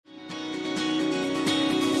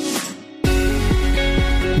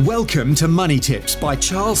Welcome to Money Tips by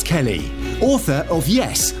Charles Kelly, author of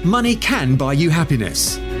Yes, Money Can Buy You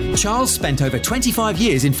Happiness. Charles spent over 25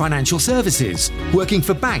 years in financial services, working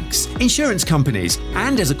for banks, insurance companies,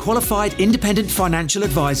 and as a qualified independent financial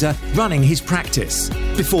advisor running his practice,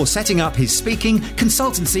 before setting up his speaking,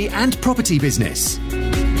 consultancy, and property business.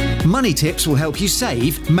 Money Tips will help you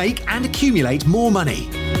save, make, and accumulate more money,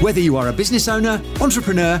 whether you are a business owner,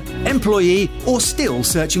 entrepreneur, employee, or still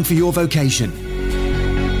searching for your vocation.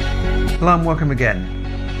 Hello and welcome again.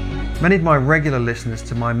 Many of my regular listeners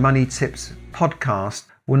to my Money Tips podcast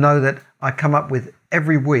will know that I come up with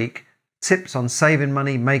every week tips on saving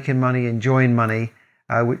money, making money, enjoying money,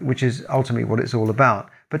 which is ultimately what it's all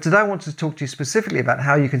about. But today I want to talk to you specifically about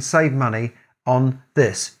how you can save money on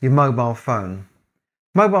this, your mobile phone.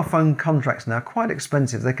 Mobile phone contracts now are quite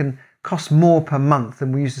expensive. They can cost more per month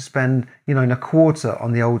than we used to spend, in a quarter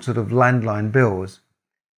on the old sort of landline bills.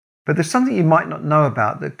 But there's something you might not know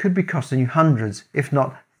about that could be costing you hundreds, if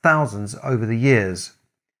not thousands, over the years.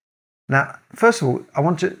 Now, first of all,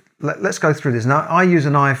 let's go through this. Now, I use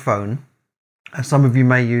an iPhone, and some of you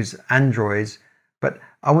may use Androids, but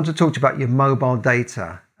I want to talk to you about your mobile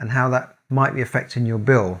data and how that might be affecting your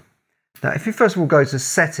bill. Now, if you first of all go to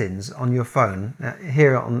settings on your phone,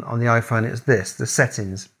 here on the iPhone, it's the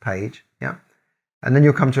settings page, yeah? And then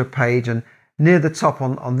you'll come to a page, and near the top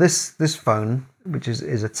on this phone, which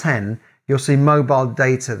is a 10, you'll see mobile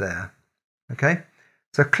data there, okay?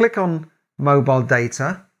 So click on mobile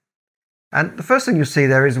data, and the first thing you'll see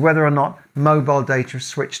there is whether or not mobile data is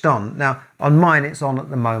switched on. Now, on mine, it's on at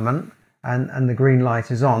the moment, and the green light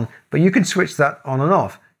is on, but you can switch that on and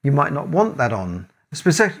off. You might not want that on.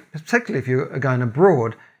 Particularly if you're going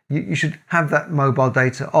abroad, you should have that mobile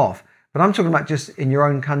data off. But I'm talking about just in your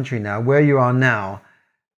own country now, where you are now,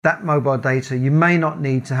 that mobile data, you may not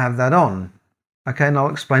need to have that on. Okay, and I'll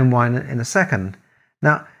explain why in a second.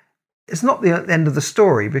 Now, it's not the end of the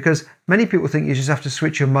story, because many people think you just have to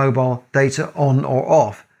switch your mobile data on or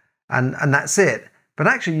off, and that's it. But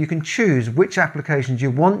actually, you can choose which applications you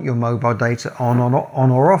want your mobile data on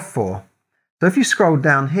or off for. So if you scroll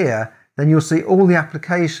down here, then you'll see all the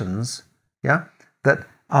applications, that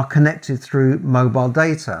are connected through mobile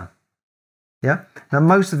data. Yeah. Now,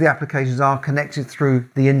 most of the applications are connected through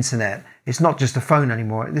the internet. It's not just a phone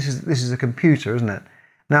anymore. This is a computer, isn't it?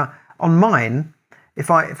 Now, on mine,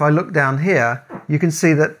 if I look down here, you can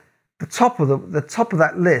see that the top of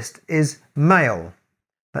that list is mail.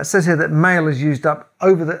 That says here that mail is used up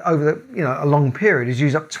over a long period. Is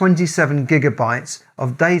used up 27 gigabytes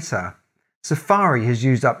of data. Safari has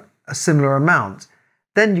used up a similar amount.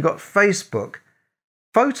 Then you've got Facebook.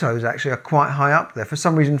 Photos actually are quite high up there. For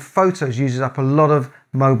some reason, photos uses up a lot of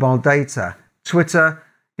mobile data. Twitter,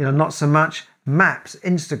 not so much. Maps,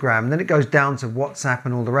 Instagram, then it goes down to WhatsApp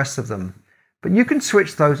and all the rest of them. But you can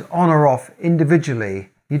switch those on or off individually.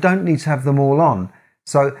 You don't need to have them all on.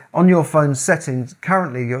 So on your phone settings,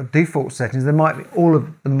 currently your default settings, all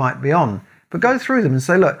of them might be on. But go through them and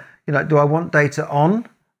say, look, do I want data on,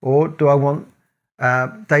 or do I want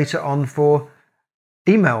data on for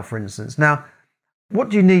email, for instance? Now, what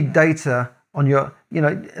do you need data on your,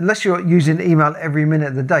 unless you're using email every minute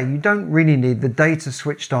of the day, you don't really need the data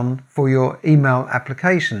switched on for your email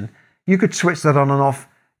application. You could switch that on and off,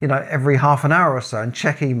 every half an hour or so and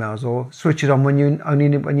check emails, or switch it on when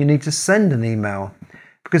you need to send an email.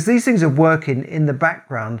 Because these things are working in the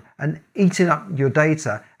background and eating up your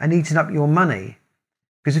data and eating up your money.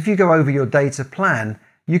 Because if you go over your data plan,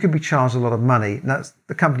 you can be charged a lot of money. Now,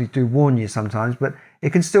 the companies do warn you sometimes, but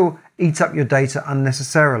it can still eat up your data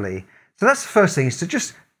unnecessarily. So that's the first thing, is to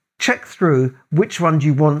just check through which ones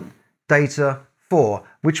you want data for,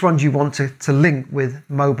 which ones you want to link with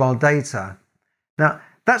mobile data. Now,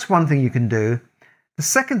 that's one thing you can do. The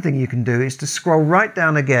second thing you can do is to scroll right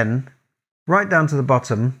down again, right down to the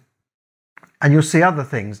bottom, and you'll see other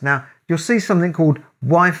things. Now, you'll see something called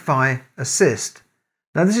Wi-Fi Assist.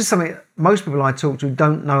 Now, this is something most people I talk to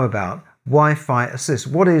don't know about, Wi-Fi Assist.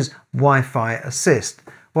 What is Wi-Fi Assist?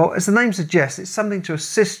 Well, as the name suggests, it's something to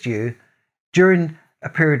assist you during a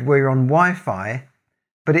period where you're on Wi-Fi,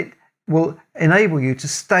 but it will enable you to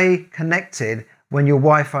stay connected when your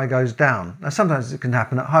Wi-Fi goes down. Now, sometimes it can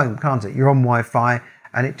happen at home, can't it? You're on Wi-Fi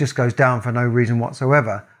and it just goes down for no reason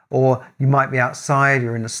whatsoever. Or you might be outside,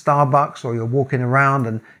 you're in a Starbucks, or you're walking around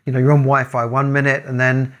and you're on Wi-Fi 1 minute and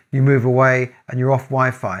then you move away and you're off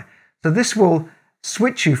Wi-Fi. So this will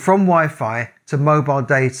switch you from Wi-Fi to mobile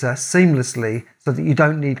data seamlessly, so that you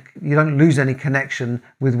don't lose any connection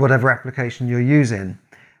with whatever application you're using.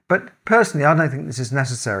 But personally, I don't think this is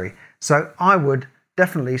necessary. So I would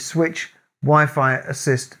definitely switch Wi-Fi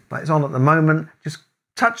Assist, like it's on at the moment. Just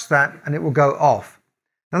touch that and it will go off.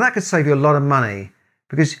 Now that could save you a lot of money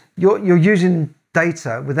because you're using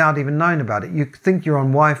data without even knowing about it. You think you're on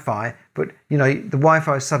Wi-Fi, but the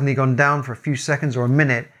Wi-Fi has suddenly gone down for a few seconds or a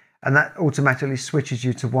minute, and that automatically switches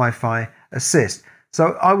you to Wi-Fi assist.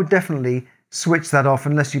 So I would definitely switch that off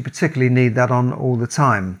unless you particularly need that on all the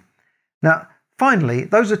time. Now, finally,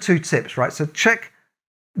 those are 2 tips, right? So check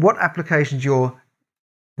what applications your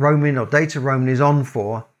roaming or data roaming is on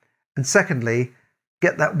for. And secondly,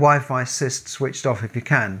 get that Wi-Fi assist switched off if you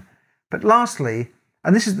can. But lastly,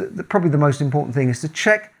 and this is probably the most important thing, is to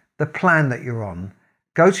check the plan that you're on.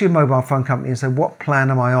 Go to your mobile phone company and say, what plan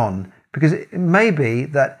am I on? Because it may be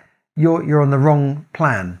that you're on the wrong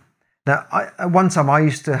plan. Now, at one time I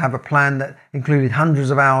used to have a plan that included hundreds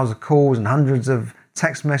of hours of calls and hundreds of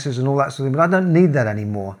text messages and all that sort of thing, but I don't need that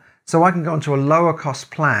anymore. So I can go onto a lower cost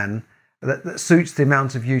plan that suits the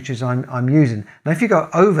amount of usage I'm using. Now, if you go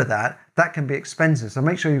over that can be expensive. So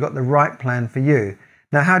make sure you've got the right plan for you.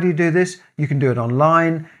 Now, how do you do this? You can do it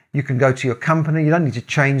online. You can go to your company. You don't need to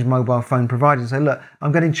change mobile phone provider and say, look,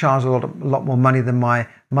 I'm getting charged a lot more money than my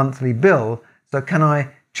monthly bill. So can I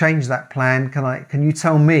change that plan? Can you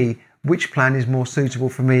tell me which plan is more suitable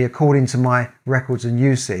for me according to my records and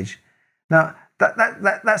usage? Now,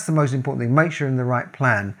 that's the most important thing. Make sure you're in the right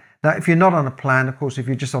plan. Now, if you're not on a plan, of course, if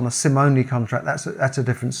you're just on a SIM-only contract, that's a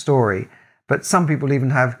different story. But some people even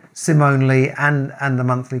have SIM-only and the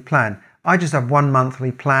monthly plan. I just have one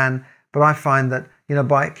monthly plan, but I find that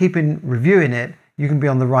by reviewing it, you can be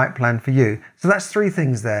on the right plan for you. So that's 3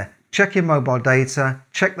 things there. Check your mobile data,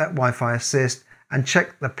 check that Wi-Fi assist, and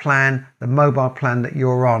check the mobile plan that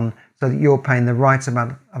you're on, so that you're paying the right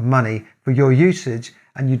amount of money for your usage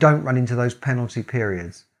and you don't run into those penalty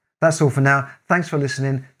periods. That's all for now. Thanks for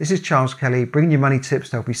listening. This is Charles Kelly, bringing you money tips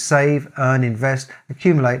to help you save, earn, invest,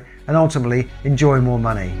 accumulate, and ultimately enjoy more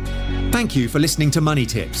money. Thank you for listening to Money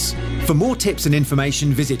Tips. For more tips and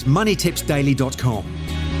information, visit moneytipsdaily.com.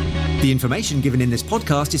 The information given in this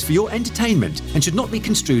podcast is for your entertainment and should not be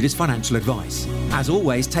construed as financial advice. As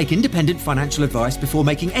always, take independent financial advice before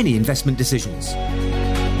making any investment decisions.